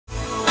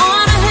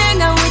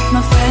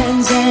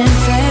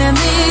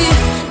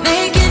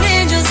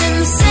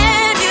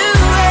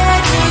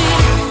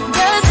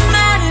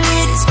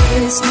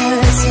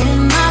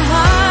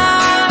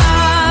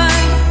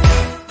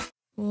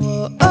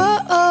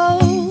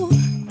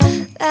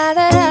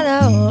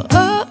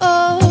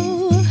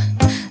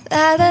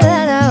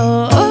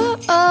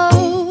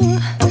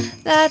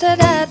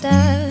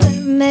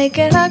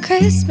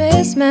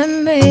Christmas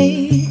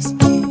memories.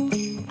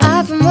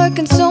 I've been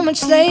working so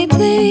much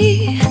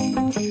lately,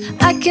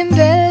 I can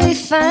barely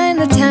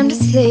find the time to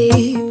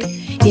sleep.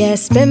 Yeah, I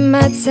spend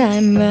my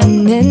time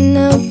running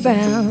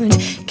around,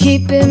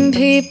 keeping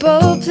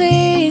people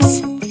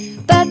pleased.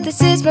 But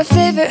this is my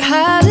favorite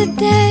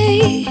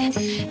holiday.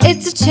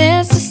 It's a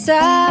chance to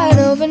start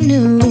over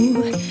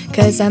new.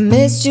 Cause I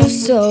missed you,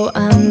 so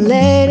I'm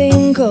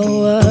letting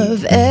go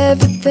of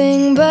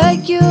everything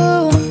but you.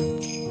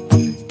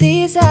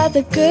 These are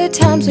the good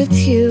times with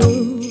you.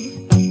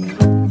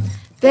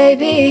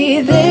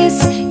 Baby,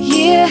 this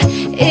year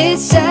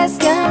it's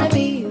just gonna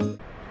be you.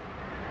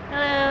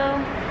 Hello.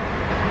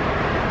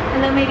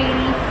 Hello, my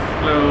babies.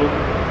 Hello.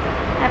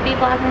 Happy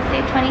Vlogmas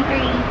Day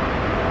 23.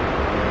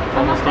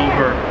 Almost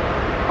over.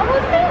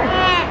 Almost there.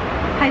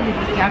 Hi,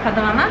 baby. You wanna call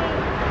the mama?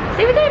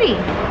 Say with daddy.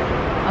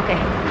 Okay.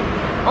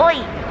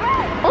 Oi!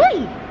 Oi!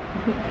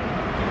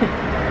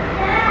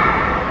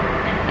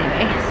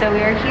 Anyway, so we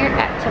are here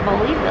at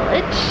Tivoli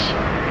Village.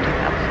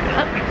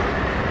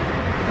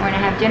 We're gonna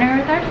have dinner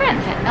with our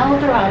friends at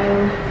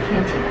Dorado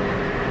Cantina.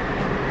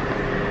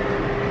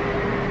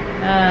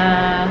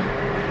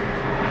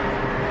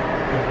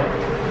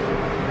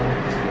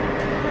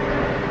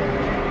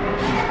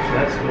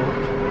 That's cool.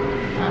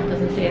 Oh, it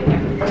doesn't say it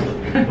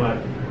there. But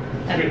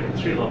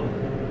street level.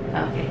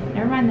 Oh, okay,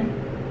 never mind then.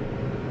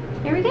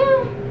 Here we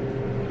go.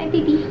 Hi,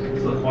 baby.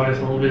 It's the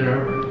quietest elevator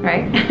ever.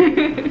 Right?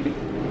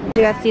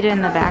 We got seated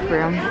in the back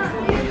room.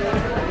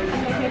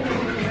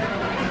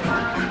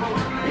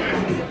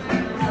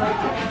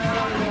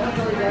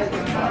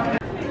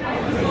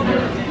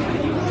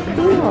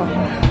 Cool.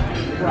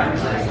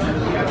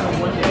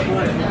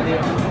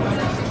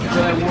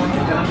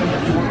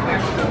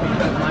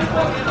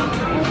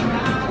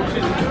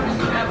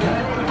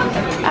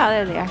 Oh,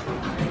 there they are.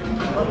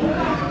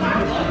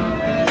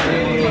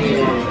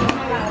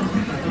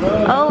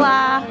 Hola.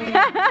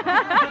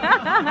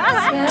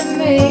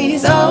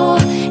 Memories, oh,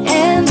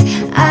 and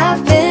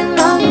I've been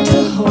longing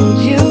to hold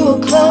you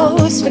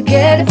close.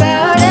 Forget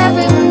about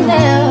everyone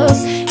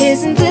else.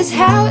 Isn't this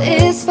how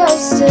it's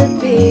supposed to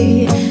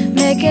be?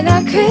 Making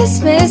our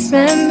Christmas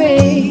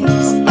memories.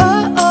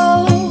 Oh,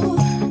 oh,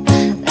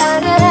 la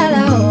la la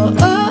la,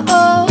 oh,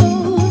 oh,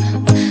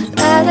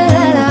 la la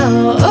la la,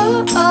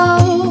 oh,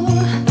 oh,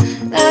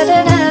 la la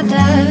la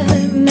la.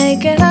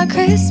 Making our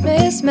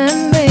Christmas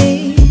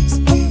memories.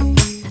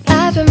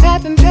 I've been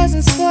wrapping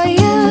presents for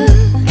you.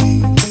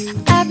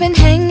 I've been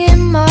hanging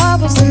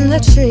marbles in the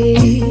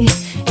tree,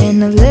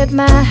 and I've lit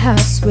my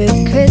house with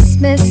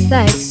Christmas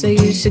lights. So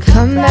you should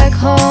come back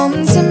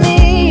home to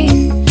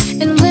me.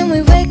 And when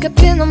we wake up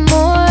in the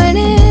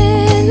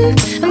morning,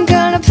 I'm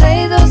gonna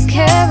play those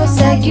carols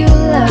that you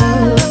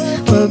love.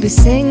 We'll be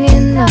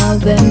singing all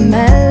the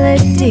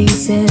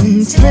melodies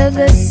until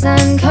the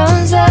sun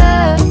comes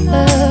up.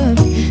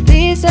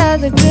 These are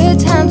the good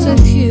times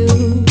with you.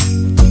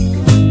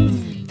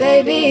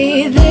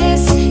 Baby,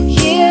 this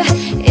year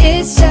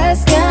it's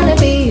just gonna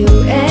be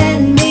you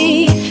and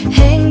me.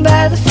 Hang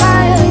by the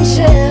fire and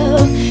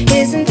chill.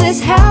 Isn't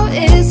this how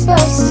it's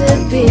supposed to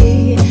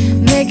be?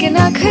 Making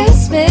our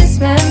Christmas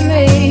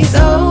memories.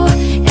 Oh,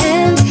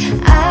 and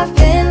I've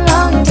been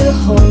longing to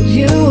hold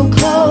you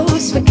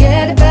close.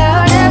 Forget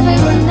about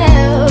everyone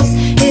else.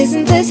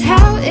 Isn't this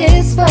how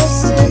it's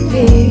supposed to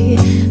be?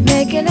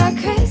 Making our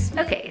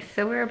Christmas. Okay,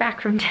 so we're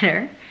back from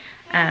dinner.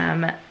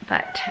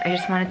 But I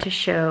just wanted to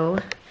show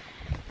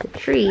the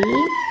tree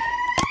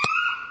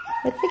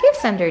with the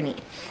gifts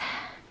underneath.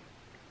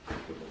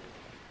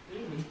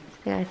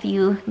 Got a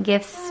few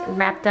gifts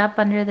wrapped up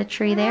under the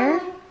tree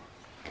there.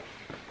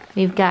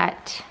 We've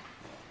got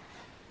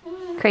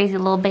crazy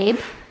little babe.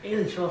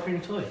 And show off your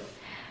new toy.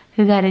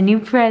 Who got a new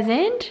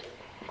present.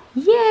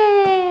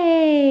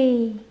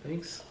 Yay!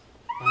 Thanks.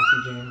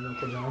 Auntie Jane,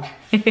 Uncle John.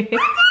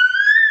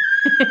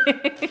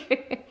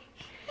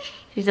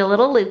 She's a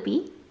little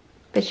loopy,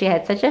 but she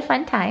had such a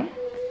fun time.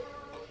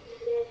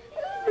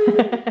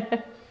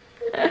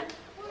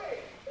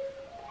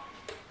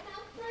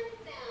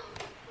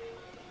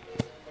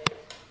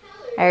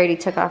 I already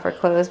took off her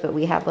clothes, but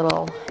we have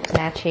little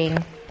matching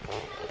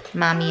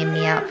mommy and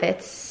me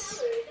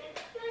outfits.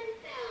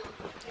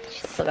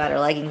 She's still got her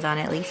leggings on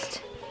at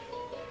least.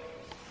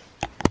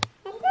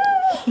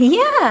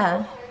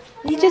 Yeah.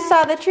 You just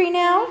saw the tree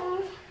now?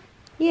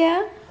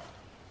 Yeah.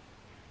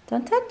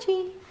 Don't touch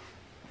me.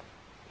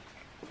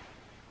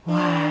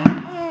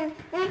 Wow.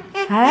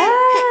 Hi.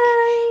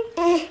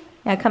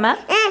 Now come up.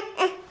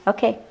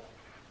 Okay.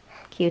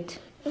 Cute.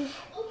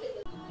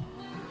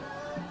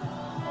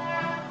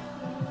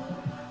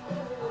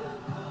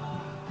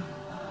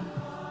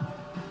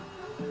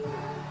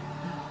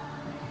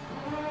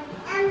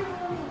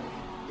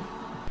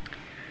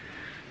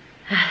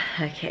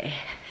 Okay,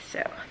 so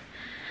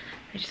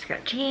I just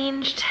got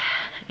changed.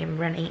 I'm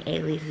running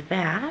Ailey's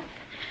bath.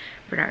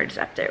 Bernard's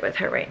up there with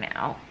her right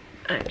now.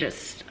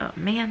 Oh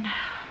man,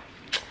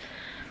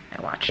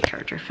 my watch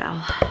charger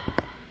fell.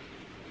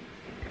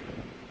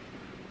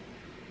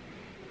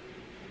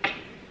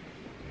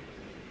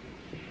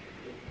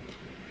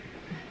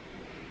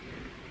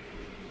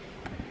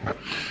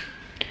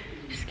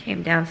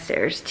 came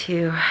downstairs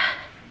to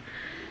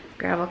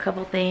grab a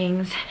couple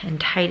things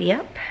and tidy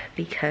up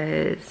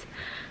because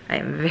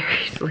I'm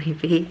very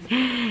sleepy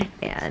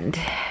and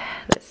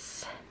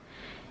this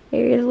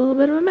area is a little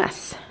bit of a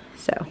mess.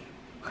 So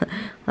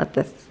I'm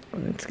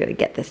just gonna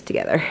get this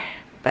together.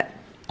 But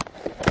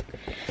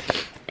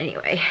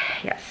anyway,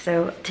 yeah,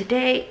 so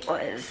today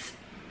was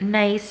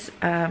nice.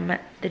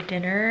 The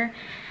dinner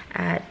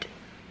at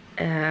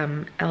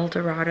El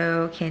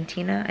Dorado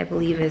Cantina, I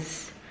believe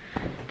is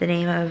the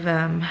name of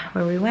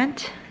where we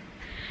went.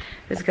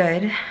 It was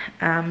good.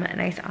 A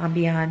nice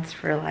ambiance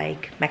for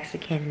like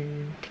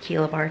Mexican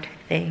tequila bar type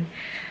thing.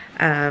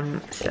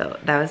 So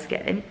that was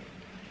good.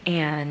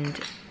 And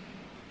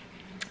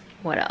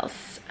what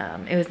else?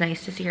 It was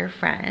nice to see our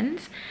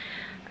friends.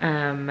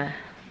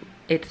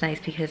 It's nice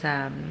because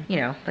you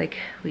know, like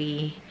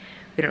we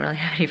don't really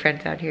have any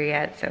friends out here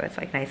yet, so it's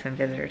like nice when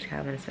visitors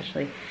come, and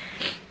especially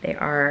they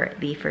are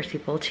the first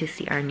people to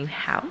see our new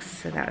house,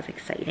 so that was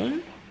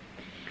exciting.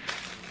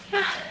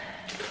 Yeah.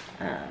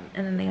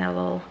 And then they got a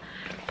little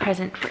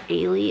present for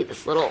Ailey,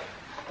 this little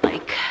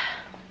like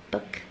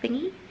book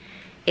thingy.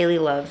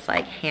 Ailey loves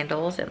like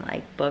handles and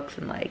like books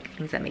and like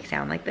things that make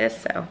sound like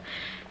this, so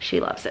she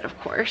loves it, of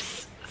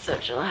course. So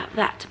she'll have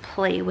that to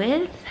play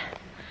with.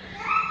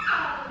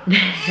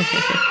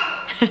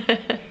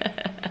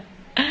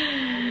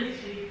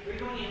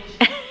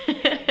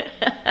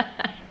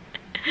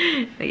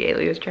 Like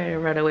Ailey was trying to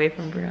run away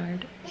from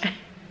Bernard.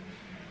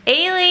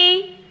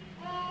 Ailey,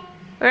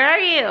 where are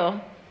you?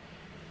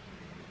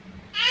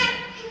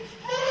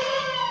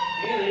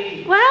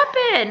 Haley. What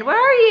happened? Where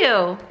are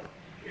you?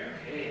 You're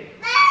okay.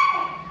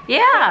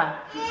 Yeah.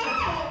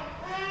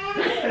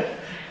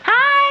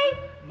 Hi.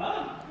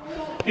 Mom.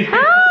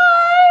 Hi.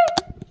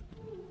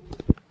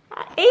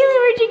 Ailey,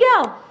 where'd you go?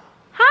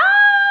 Hi.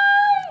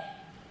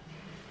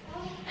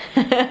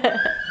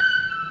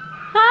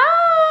 Hi.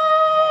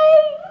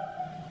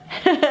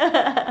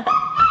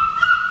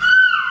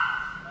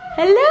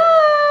 Hello.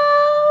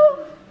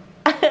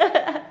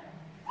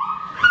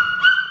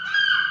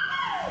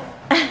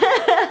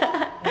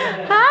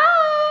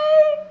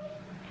 Hi.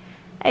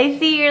 I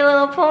see your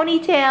little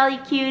ponytail, you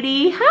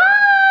cutie.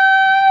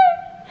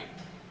 Hi.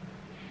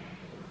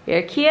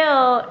 You're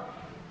cute.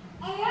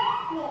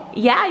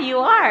 Yeah, you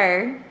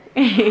are.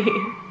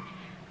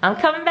 I'm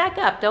coming back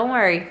up, don't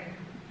worry.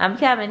 I'm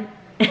coming.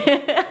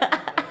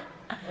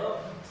 Oh,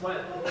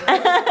 sweat.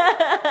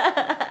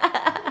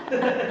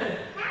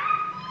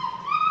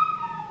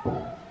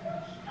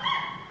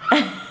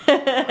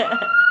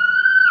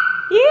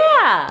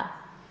 Yeah.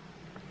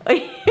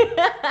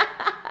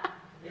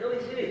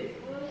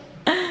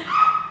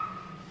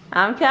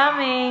 I'm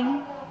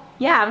coming.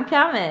 Yeah, I'm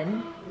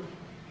coming.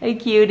 Hey,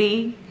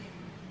 cutie.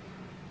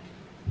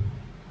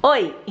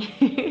 Oi.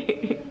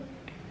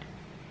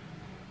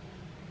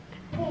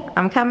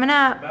 I'm coming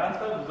up.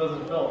 Bathtub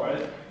doesn't fill,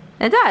 right?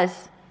 It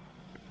does.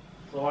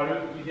 So why do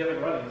you get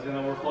it running? Is it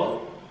gonna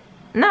overflow?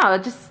 No,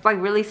 it's just like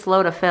really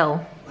slow to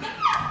fill.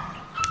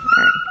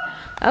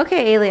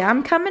 Okay, Ailey,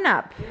 I'm coming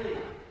up.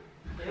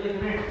 Haley,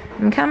 come here.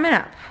 I'm coming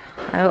up.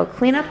 I will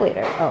clean up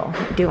later. Oh,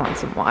 I do want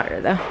some water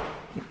though.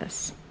 Look at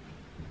this.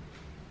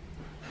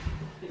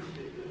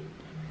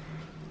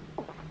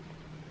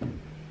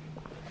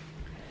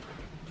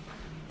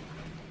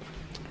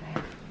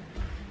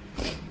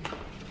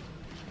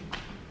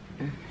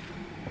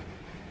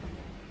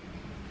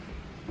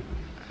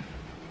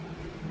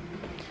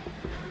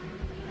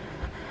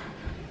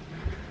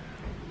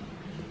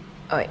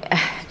 Oh yeah,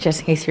 just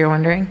in case you're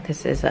wondering,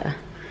 this is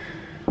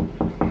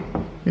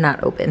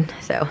not open,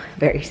 so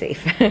very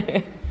safe.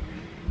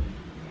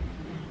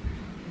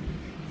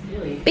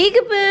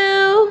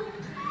 Peekaboo!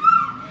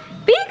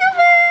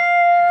 Peekaboo!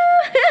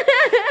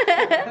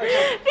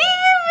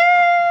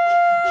 Peekaboo!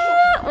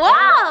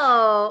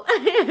 Wow!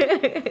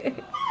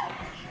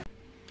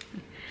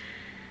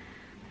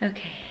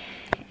 Okay,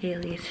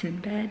 Ailey's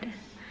in bed.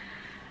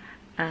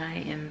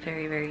 I am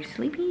very, very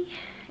sleepy,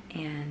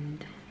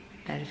 and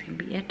that is going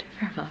to be it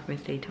for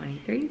Vlogmas Day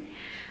 23.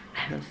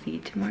 I will see you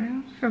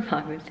tomorrow for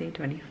Vlogmas Day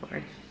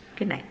 24.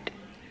 Good night.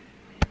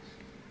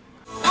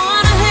 I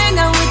wanna hang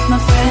out with my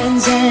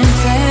friends and